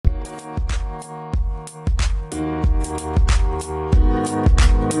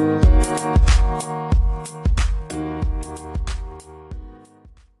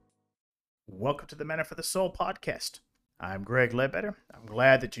welcome to the Manna for the Soul podcast. I'm Greg Ledbetter. I'm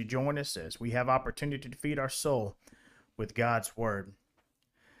glad that you join us as we have opportunity to feed our soul with God's Word.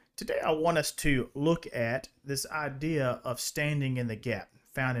 Today I want us to look at this idea of standing in the gap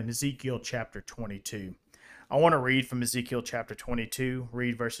found in Ezekiel chapter 22. I want to read from Ezekiel chapter 22,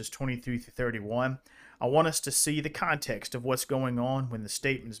 read verses 23 through 31. I want us to see the context of what's going on when the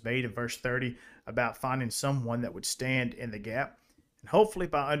statement is made in verse 30 about finding someone that would stand in the gap. And hopefully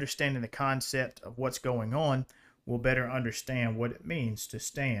by understanding the concept of what's going on, we'll better understand what it means to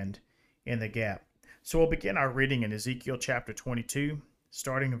stand in the gap. So we'll begin our reading in Ezekiel chapter 22,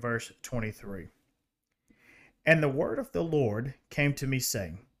 starting in verse 23. And the word of the Lord came to me,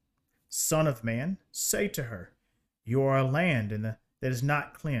 saying, Son of man, say to her, You are a land that is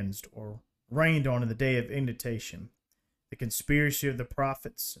not cleansed or rained on in the day of indignation. The conspiracy of the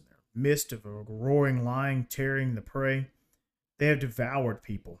prophets, in the midst of a roaring lion tearing the prey. They have devoured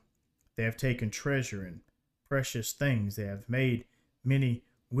people. They have taken treasure and precious things. They have made many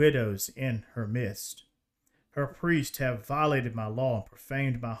widows in her midst. Her priests have violated my law and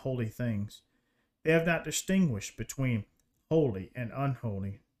profaned my holy things. They have not distinguished between holy and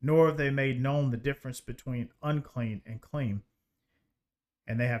unholy, nor have they made known the difference between unclean and clean.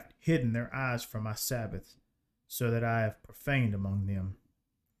 And they have hidden their eyes from my Sabbaths, so that I have profaned among them.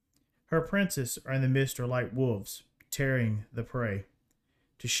 Her princes are in the midst are like wolves, tearing the prey,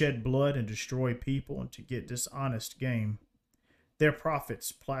 to shed blood and destroy people and to get dishonest gain. Their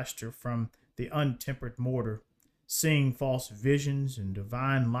prophets plaster from the untempered mortar, seeing false visions and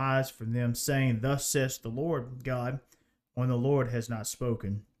divine lies from them, saying, Thus says the Lord God, when the Lord has not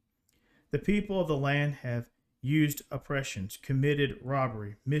spoken. The people of the land have used oppressions, committed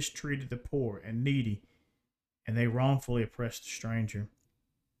robbery, mistreated the poor and needy, and they wrongfully oppressed the stranger.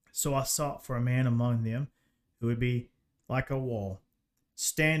 So I sought for a man among them who would be like a wall,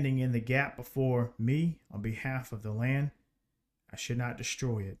 standing in the gap before me on behalf of the land. I should not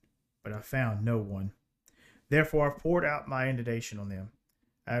destroy it, but I found no one. Therefore I poured out my indignation on them.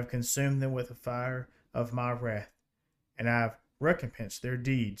 I have consumed them with the fire of my wrath, and I have recompensed their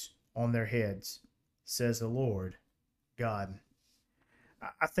deeds on their heads, says the Lord God.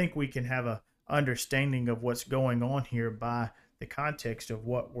 I think we can have a understanding of what's going on here by the context of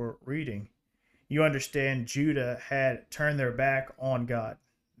what we're reading. You understand Judah had turned their back on God.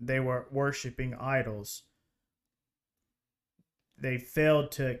 They were worshiping idols. They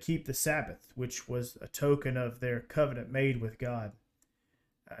failed to keep the Sabbath, which was a token of their covenant made with God.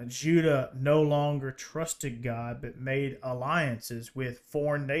 Judah no longer trusted God, but made alliances with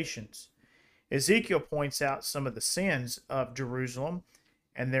foreign nations. Ezekiel points out some of the sins of Jerusalem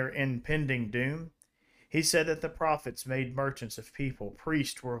and their impending doom. He said that the prophets made merchants of people.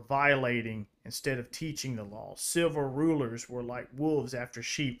 Priests were violating instead of teaching the law. Civil rulers were like wolves after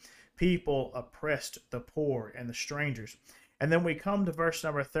sheep. People oppressed the poor and the strangers. And then we come to verse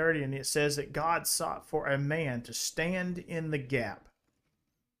number 30, and it says that God sought for a man to stand in the gap,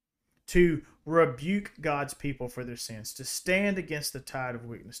 to rebuke God's people for their sins, to stand against the tide of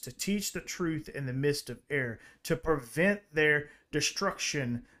weakness, to teach the truth in the midst of error, to prevent their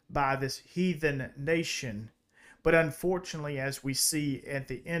destruction by this heathen nation. But unfortunately, as we see at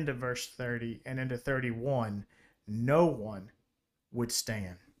the end of verse 30 and into 31, no one would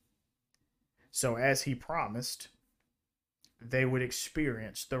stand. So as he promised, they would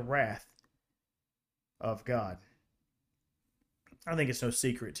experience the wrath of God. I think it's no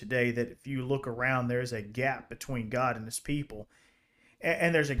secret today that if you look around, there's a gap between God and his people.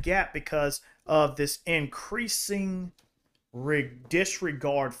 And there's a gap because of this increasing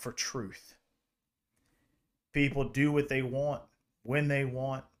disregard for truth. People do what they want, when they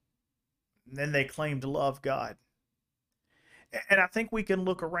want, and then they claim to love God. And I think we can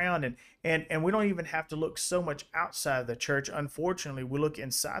look around and we don't even have to look so much outside the church. Unfortunately, we look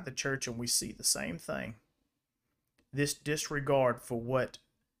inside the church and we see the same thing. This disregard for what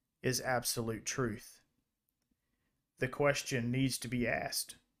is absolute truth. The question needs to be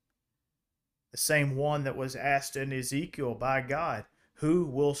asked. The same one that was asked in Ezekiel by God. Who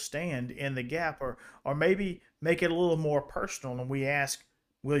will stand in the gap? Or maybe make it a little more personal and we ask,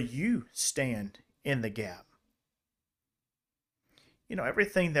 will you stand in the gap? You know,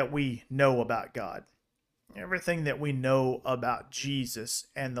 everything that we know about God, everything that we know about Jesus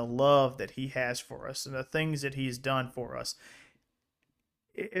and the love that he has for us and the things that he's done for us,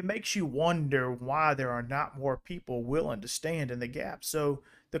 it makes you wonder why there are not more people willing to stand in the gap. So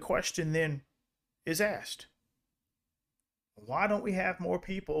the question then is asked, why don't we have more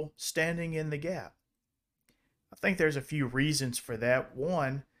people standing in the gap? I think there's a few reasons for that.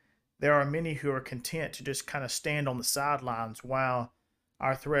 One, there are many who are content to just kind of stand on the sidelines while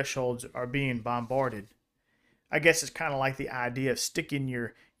our thresholds are being bombarded. I guess it's kind of like the idea of sticking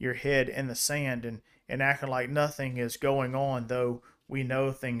your head in the sand and acting like nothing is going on, though we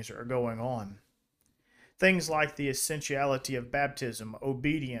know things are going on. Things like the essentiality of baptism,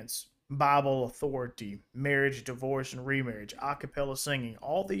 obedience, Bible authority, marriage, divorce, and remarriage, a cappella singing,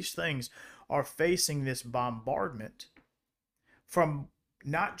 all these things are facing this bombardment from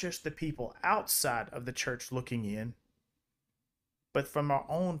not just the people outside of the church looking in, but from our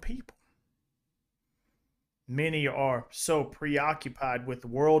own people. Many are so preoccupied with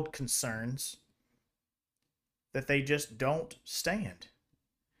world concerns that they just don't stand.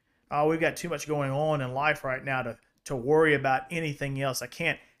 Oh, we've got too much going on in life right now to worry about anything else. I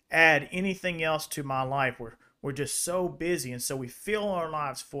can't add anything else to my life. We're just so busy, and so we fill our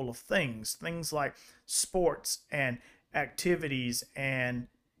lives full of things like sports and activities and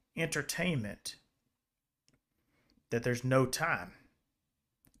entertainment, that there's no time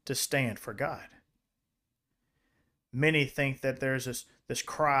to stand for God. Many think that there's this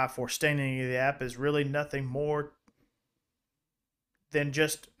cry for standing in the gap is really nothing more than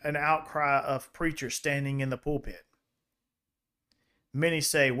just an outcry of preachers standing in the pulpit. Many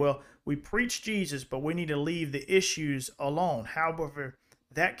say, well, we preach Jesus, but we need to leave the issues alone. However,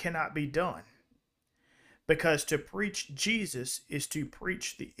 that cannot be done. Because to preach Jesus is to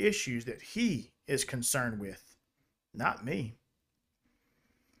preach the issues that he is concerned with, not me.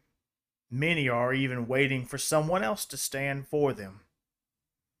 Many are even waiting for someone else to stand for them.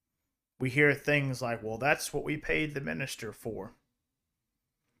 We hear things like, well, that's what we paid the minister for.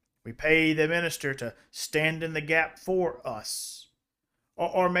 We pay the minister to stand in the gap for us.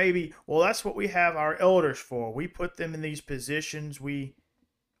 Or maybe, well, that's what we have our elders for. We put them in these positions. We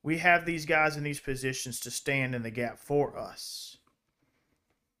have these guys in these positions to stand in the gap for us.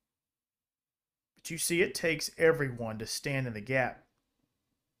 But you see, it takes everyone to stand in the gap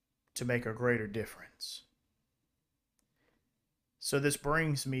to make a greater difference. So this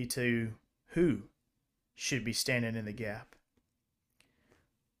brings me to who should be standing in the gap.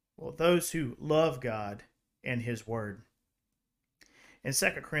 Well, those who love God and his word. In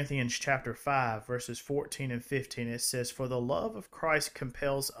 2 Corinthians chapter 5, verses 14 and 15, it says, "For the love of Christ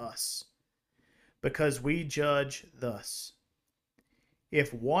compels us, because we judge thus.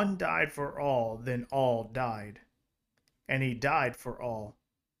 If one died for all, then all died. And he died for all,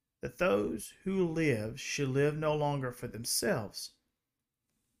 that those who live should live no longer for themselves,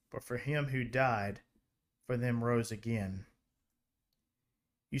 but for him who died for them rose again."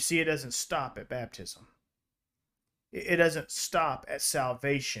 You see, it doesn't stop at baptism. It doesn't stop at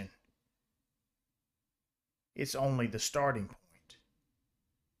salvation. It's only the starting point.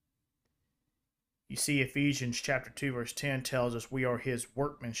 You see, Ephesians chapter 2, verse 10 tells us we are his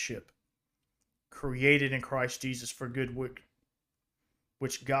workmanship, created in Christ Jesus for good work,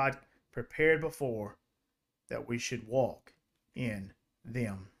 which God prepared before that we should walk in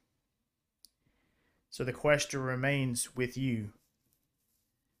them. So the question remains with you.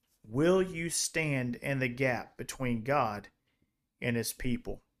 Will you stand in the gap between God and his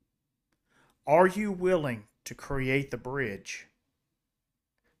people? Are you willing to create the bridge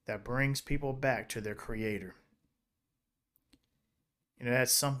that brings people back to their Creator?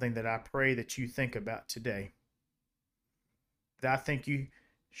 That's something that I pray that you think about today. That I think you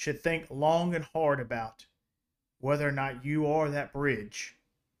should think long and hard about whether or not you are that bridge,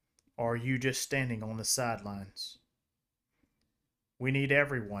 or are you just standing on the sidelines? We need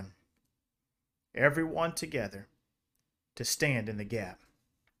everyone together to stand in the gap.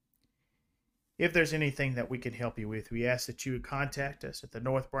 If there's anything that we can help you with, we ask that you would contact us at the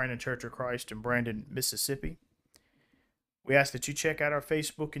North Brandon Church of Christ in Brandon, Mississippi. We ask that you check out our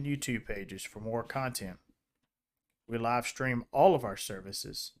Facebook and YouTube pages for more content. We live stream all of our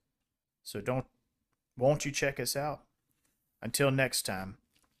services, so won't you check us out? Until next time,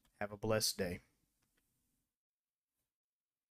 have a blessed day.